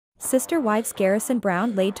Sister wives Garrison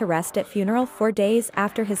Brown laid to rest at funeral 4 days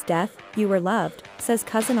after his death. You were loved, says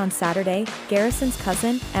cousin on Saturday. Garrison's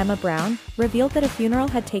cousin, Emma Brown, revealed that a funeral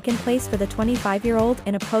had taken place for the 25-year-old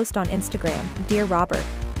in a post on Instagram. Dear Robert,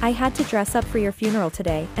 I had to dress up for your funeral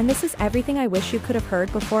today, and this is everything I wish you could have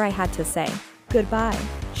heard before I had to say goodbye.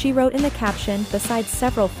 She wrote in the caption, besides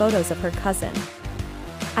several photos of her cousin.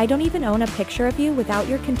 I don't even own a picture of you without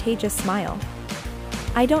your contagious smile.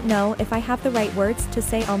 I don't know if I have the right words to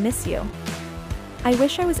say I'll miss you. I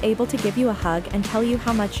wish I was able to give you a hug and tell you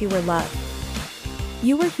how much you were loved.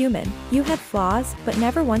 You were human, you had flaws, but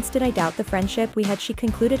never once did I doubt the friendship we had. She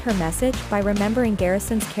concluded her message by remembering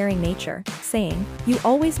Garrison's caring nature, saying, you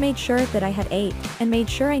always made sure that I had ate, and made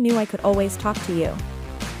sure I knew I could always talk to you.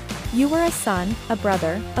 You were a son, a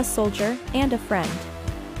brother, a soldier, and a friend.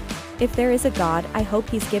 If there is a God, I hope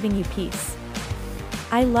he's giving you peace.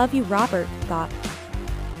 I love you, Robert, thought.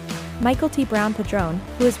 Mykelti Brown Padron,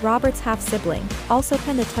 who is Robert's half-sibling, also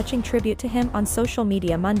penned a touching tribute to him on social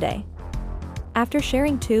media Monday. After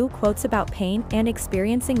sharing 2 quotes about pain and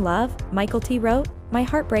experiencing love, Mykelti wrote, my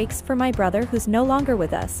heart breaks for my brother who's no longer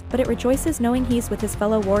with us, but it rejoices knowing he's with his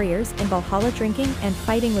fellow warriors in Valhalla drinking and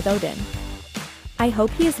fighting with Odin. I hope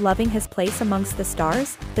he is loving his place amongst the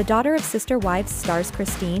stars, the daughter of Sister Wives stars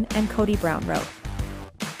Christine and Kody Brown wrote.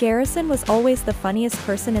 Garrison was always the funniest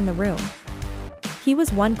person in the room. He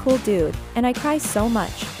was one cool dude, and I cry so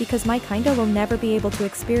much because my kinda will never be able to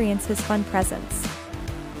experience his fun presence.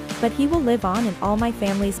 But he will live on in all my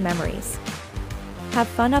family's memories. Have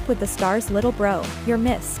fun up with the stars, little bro, you're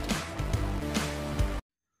missed.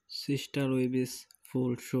 Sister Web's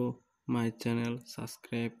full show. My channel,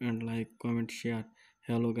 subscribe and like, comment, share.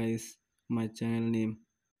 Hello guys, my channel name.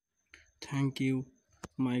 Thank you,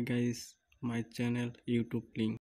 my guys, my channel YouTube link.